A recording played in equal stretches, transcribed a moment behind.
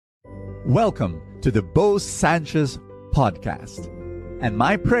Welcome to the Bo Sanchez podcast. And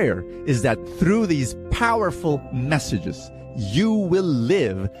my prayer is that through these powerful messages, you will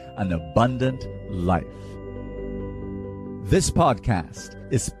live an abundant life. This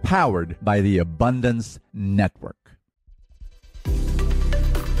podcast is powered by the Abundance Network.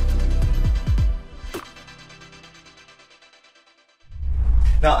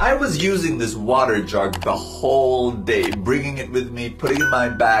 Now, I was using this water jug the whole day, bringing it with me, putting it in my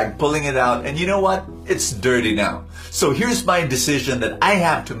bag, pulling it out, and you know what? It's dirty now. So here's my decision that I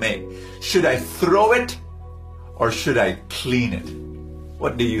have to make. Should I throw it or should I clean it?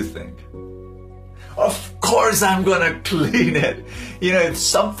 What do you think? Of course I'm gonna clean it. You know, if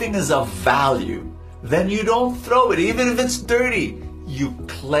something is of value, then you don't throw it. Even if it's dirty, you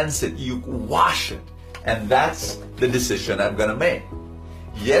cleanse it, you wash it. And that's the decision I'm gonna make.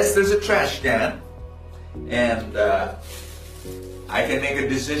 Yes, there's a trash can, and I can make a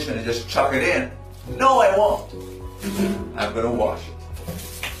decision and just chuck it in. No, I won't. I'm going to wash it.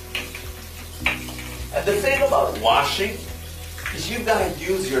 And the thing about washing is you've got to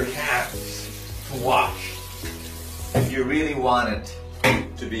use your hands to wash if you really want it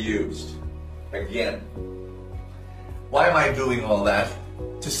to be used. Again, why am I doing all that?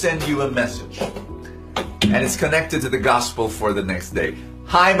 To send you a message. And it's connected to the gospel for the next day.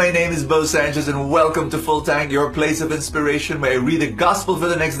 Hi, my name is Bo Sanchez and welcome to Full Tank, your place of inspiration where I read the gospel for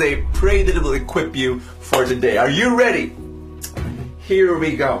the next day. Pray that it will equip you for today. Are you ready? Here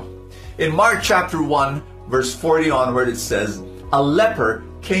we go. In Mark chapter 1, verse 40 onward, it says, a leper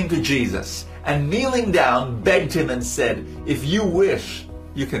came to Jesus and kneeling down begged him and said, if you wish,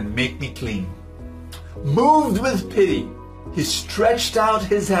 you can make me clean. Moved with pity, he stretched out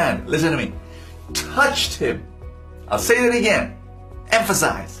his hand, listen to me, touched him. I'll say that again.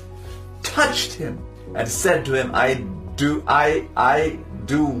 Emphasize, touched him and said to him, I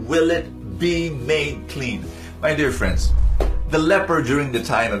do, will it be made clean? My dear friends, the leper during the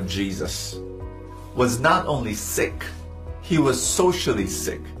time of Jesus was not only sick, he was socially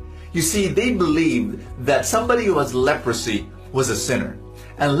sick. You see, they believed that somebody who has leprosy was a sinner.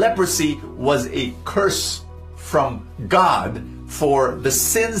 And leprosy was a curse from God for the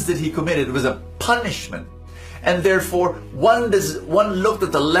sins that he committed. It was a punishment. And therefore, one looked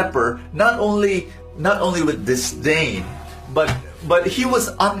at the leper not only with disdain, but he was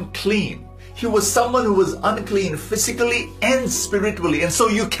unclean. He was someone who was unclean physically and spiritually. And so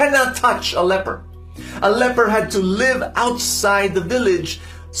you cannot touch a leper. A leper had to live outside the village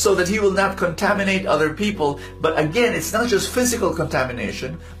so that he will not contaminate other people. But again, it's not just physical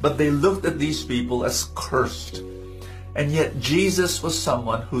contamination, but they looked at these people as cursed. And yet Jesus was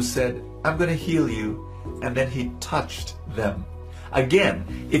someone who said, I'm going to heal you. And then he touched them.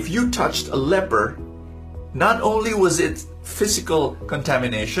 Again, if you touched a leper, not only was it physical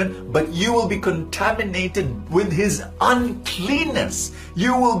contamination, but you will be contaminated with his uncleanness.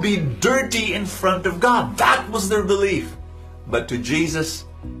 You will be dirty in front of God. That was their belief. But to Jesus,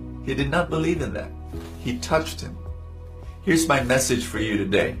 he did not believe in that. He touched him. Here's my message for you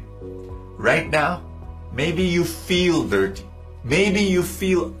today. Right now, maybe you feel dirty. Maybe you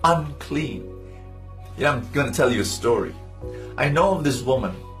feel unclean. Yeah, I'm going to tell you a story. I know of this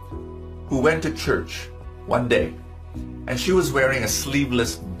woman who went to church one day and she was wearing a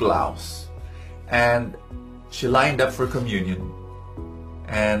sleeveless blouse and she lined up for communion,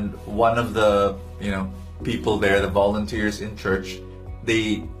 and one of the people there, the volunteers in church,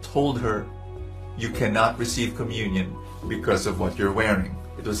 they told her, you cannot receive communion because of what you're wearing.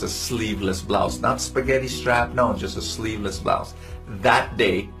 It was a sleeveless blouse, not spaghetti strap, no, just a sleeveless blouse. That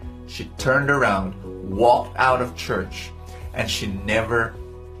day she turned around, walked out of church, and she never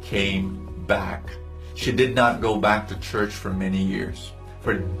came back. She did not go back to church for many years,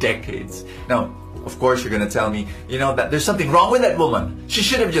 for decades. Now, of course, you're going to tell me, that there's something wrong with that woman. She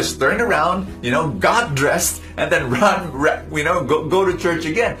should have just turned around, got dressed, and then go to church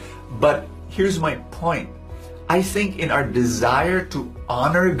again. But here's my point. I think in our desire to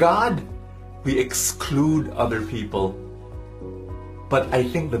honor God, we exclude other people. But I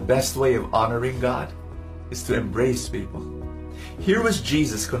think the best way of honoring God is to embrace people. Here was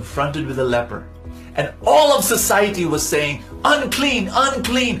Jesus confronted with a leper, and all of society was saying, unclean,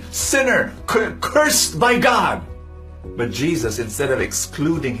 unclean, sinner, cursed by God. But Jesus, instead of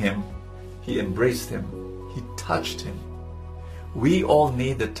excluding him, he embraced him. He touched him. We all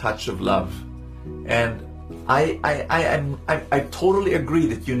need the touch of love. And I totally agree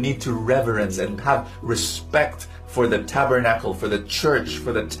that you need to reverence and have respect for the tabernacle, for the church,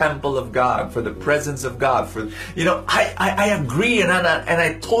 for the temple of God, for the presence of God. I agree and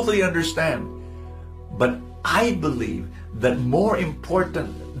I totally understand. But I believe that more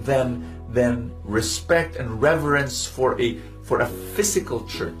important than respect and reverence for a physical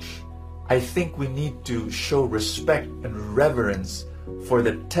church, I think we need to show respect and reverence for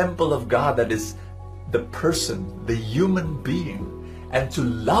the temple of God that is the person, the human being, and to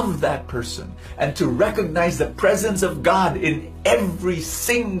love that person and to recognize the presence of God in every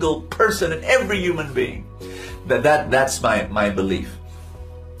single person and every human being. That's my belief.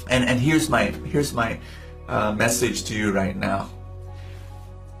 And here's my message to you right now.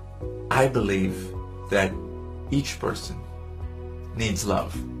 I believe that each person needs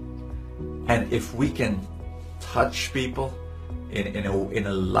love, and if we can touch people in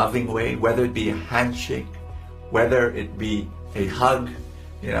a loving way, whether it be a handshake, whether it be a hug,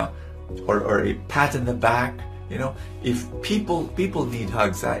 or a pat in the back, if people need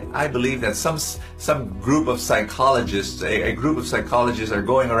hugs. I believe that some group of psychologists, a group of psychologists are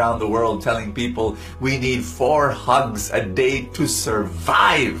going around the world telling people we need 4 hugs a day to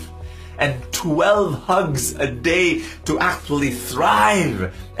survive, and 12 hugs a day to actually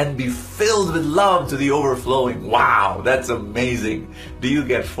thrive and be filled with love to the overflowing. Wow, that's amazing. Do you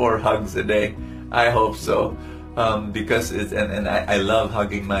get 4 hugs a day? I hope so. Because I love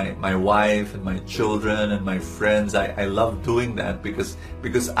hugging my wife and my children and my friends. I love doing that because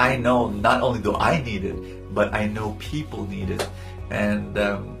I know not only do I need it, but I know people need it. And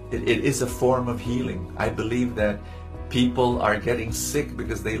it is a form of healing. I believe that people are getting sick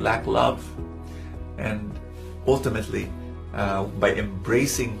because they lack love. And ultimately, by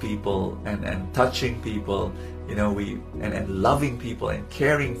embracing people and touching people, and loving people and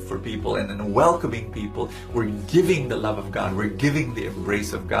caring for people and welcoming people, we're giving the love of God, we're giving the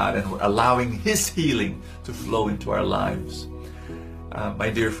embrace of God, and we're allowing His healing to flow into our lives. My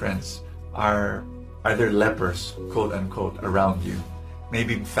dear friends, are there lepers, quote unquote, around you?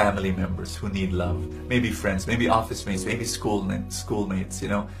 Maybe family members who need love, maybe friends, maybe office mates, maybe schoolmates,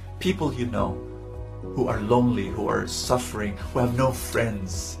 people who are lonely, who are suffering, who have no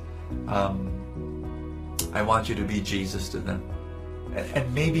friends. I want you to be Jesus to them. And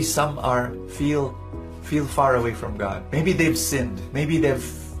maybe some feel far away from God. Maybe they've sinned. Maybe they've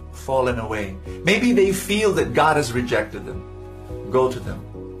fallen away. Maybe they feel that God has rejected them. Go to them.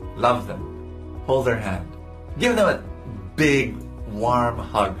 Love them. Hold their hand. Give them a big, warm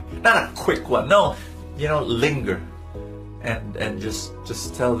hug. Not a quick one. No, linger. And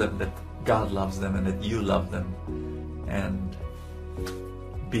just tell them that God loves them and that you love them. And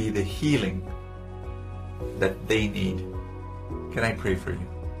be the healing that they need. Can I pray for you?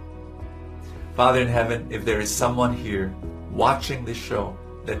 Father in heaven, if there is someone here watching this show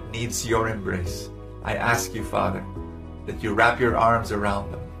that needs your embrace, I ask you, Father, that you wrap your arms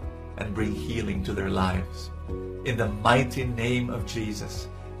around them and bring healing to their lives. In the mighty name of Jesus,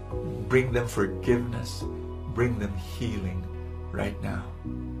 bring them forgiveness, bring them healing right now.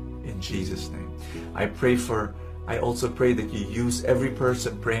 In Jesus' name. I also pray that you use every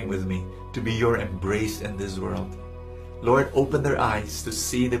person praying with me to be your embrace in this world. Lord, open their eyes to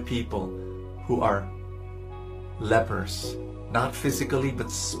see the people who are lepers, not physically but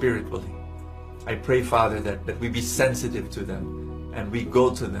spiritually. I pray, Father, that we be sensitive to them and we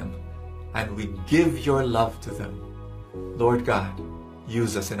go to them and we give your love to them. Lord God,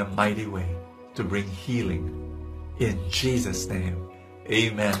 use us in a mighty way to bring healing. In Jesus' name,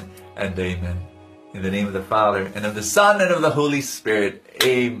 amen and amen. In the name of the Father, and of the Son, and of the Holy Spirit.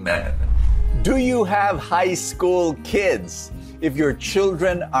 Amen. Do you have high school kids? If your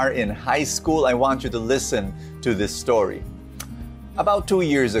children are in high school, I want you to listen to this story. About 2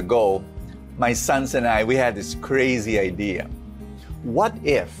 years ago, my sons and I, we had this crazy idea. What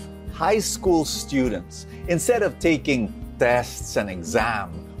if high school students, instead of taking tests and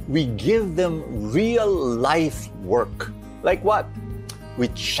exams, we give them real life work? Like what? We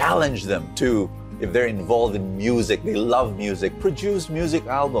challenge them to, if they're involved in music, they love music, produce music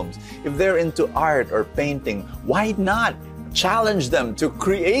albums. If they're into art or painting, why not challenge them to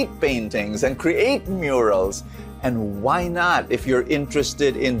create paintings and create murals? And why not, if you're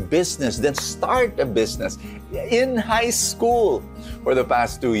interested in business, then start a business in high school. For the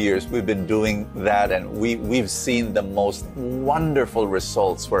past 2 years, we've been doing that, and we've seen the most wonderful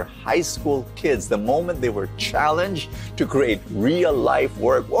results for high school kids. The moment they were challenged to create real life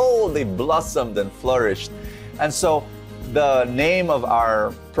work, they blossomed and flourished. And so the name of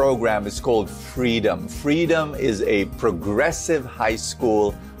our program is called Freedom. Freedom is a progressive high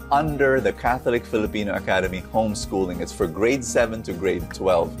school under the Catholic Filipino Academy homeschooling. It's for grade 7 to grade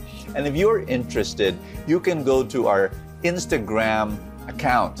 12. And if you're interested, you can go to our Instagram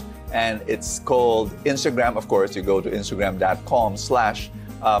account, and it's called Instagram. Of course, you go to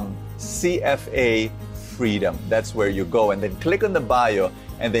instagram.com/CFA Freedom. That's where you go. And then click on the bio,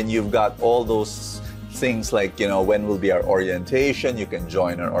 and then you've got all those things like, when will be our orientation? You can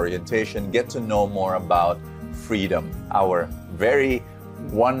join our orientation, get to know more about Freedom, our very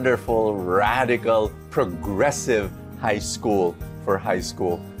wonderful, radical, progressive high school for high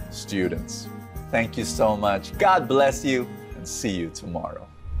school students. Thank you so much. God bless you, and see you tomorrow.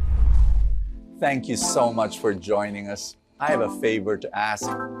 Thank you so much for joining us. I have a favor to ask.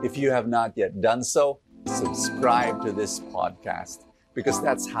 If you have not yet done so, subscribe to this podcast, because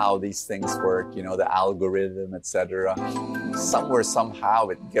that's how these things work, the algorithm, etc. Somewhere, somehow,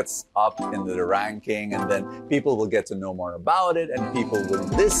 it gets up into the ranking, and then people will get to know more about it, and people will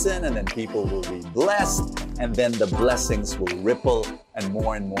listen, and then people will be blessed, and then the blessings will ripple, and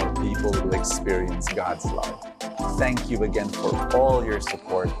more people will experience God's love. Thank you again for all your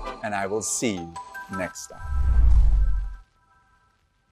support, and I will see you next time.